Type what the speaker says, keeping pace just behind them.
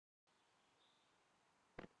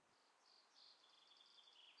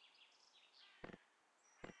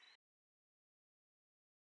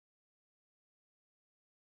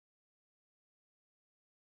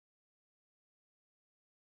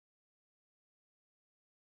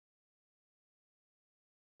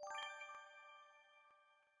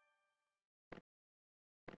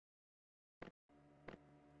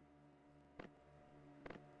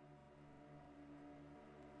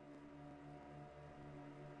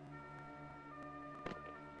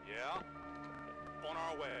Yeah? On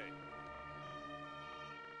our way.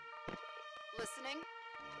 Listening.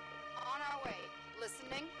 On our way.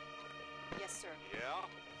 Listening. Yes, sir.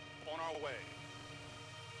 Yeah? On our way.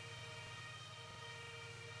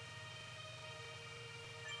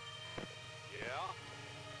 Yeah?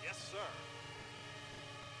 Yes, sir.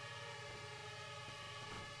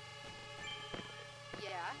 Yeah.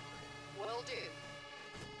 Will do.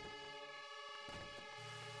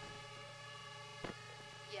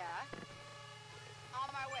 Yeah. On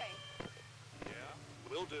my way. Yeah?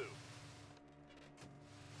 Will do.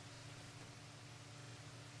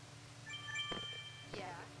 Yeah.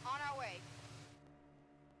 On our way.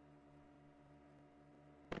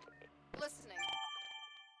 Listening.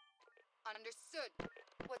 Understood.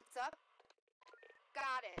 What's up?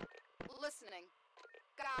 Got it. Listening.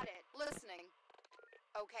 Got it. Listening.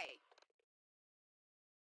 Okay.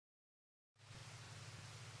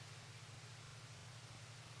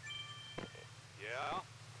 Yeah?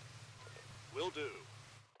 Will do.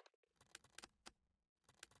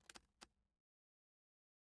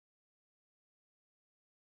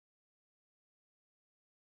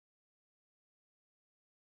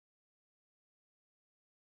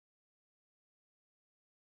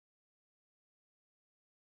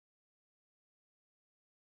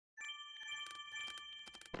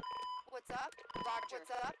 What's up? Roger.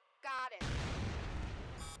 What's up? Got it.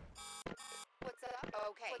 What's up?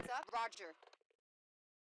 Okay. What's up? Roger.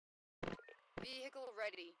 Vehicle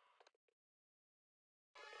ready.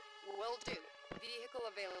 Will do. Vehicle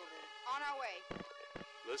available. On our way.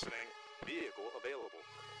 Listening. Vehicle available.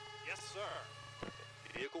 Yes, sir.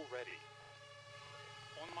 Vehicle ready.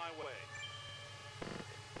 On my way.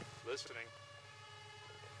 Listening.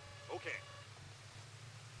 Okay.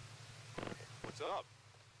 What's up?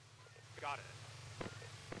 Got it.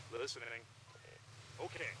 Listening.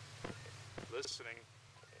 Okay. Listening.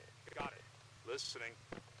 Got it. Listening.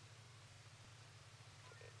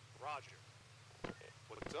 Roger.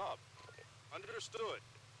 What's up? Understood.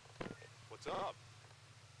 What's up?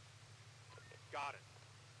 Got it.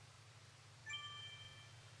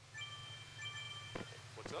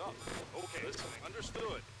 What's up? Okay. Listening.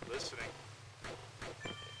 Understood. Listening.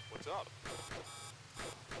 What's up?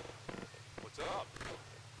 What's up?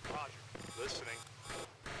 Roger. Listening.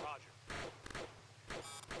 Roger.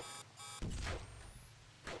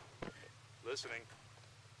 Listening.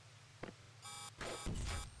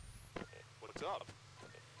 What's up?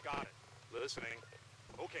 Got it. Listening.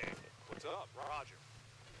 Okay. What's up? Roger.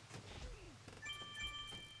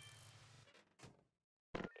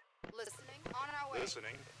 Listening. On our way.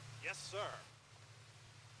 Listening. Yes, sir.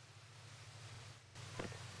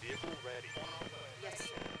 Vehicle ready. On our way. Yes,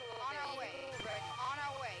 sir. On our way. Ready. On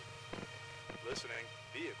our way. Listening.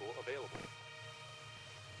 Vehicle available.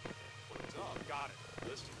 What's up? Got it.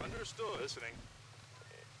 Listen. Understood. Listening.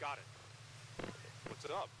 Got it. What's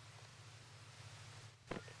up?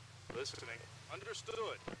 Listening.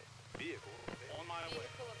 Understood. Vehicle on my way.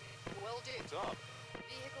 Vehicle will do. What's up?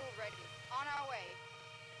 Vehicle ready. On our way.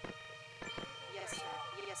 Yes, sir.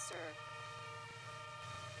 Yes, sir.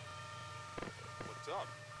 What's up?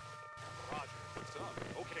 Roger. What's up?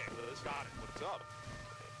 Okay. Liz. Got it. What's up?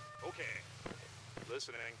 Okay.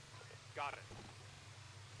 Listening. Got it.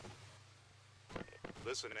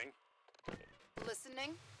 Listening.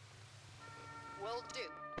 Listening. Will do.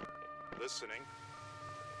 Listening.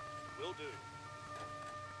 Will do.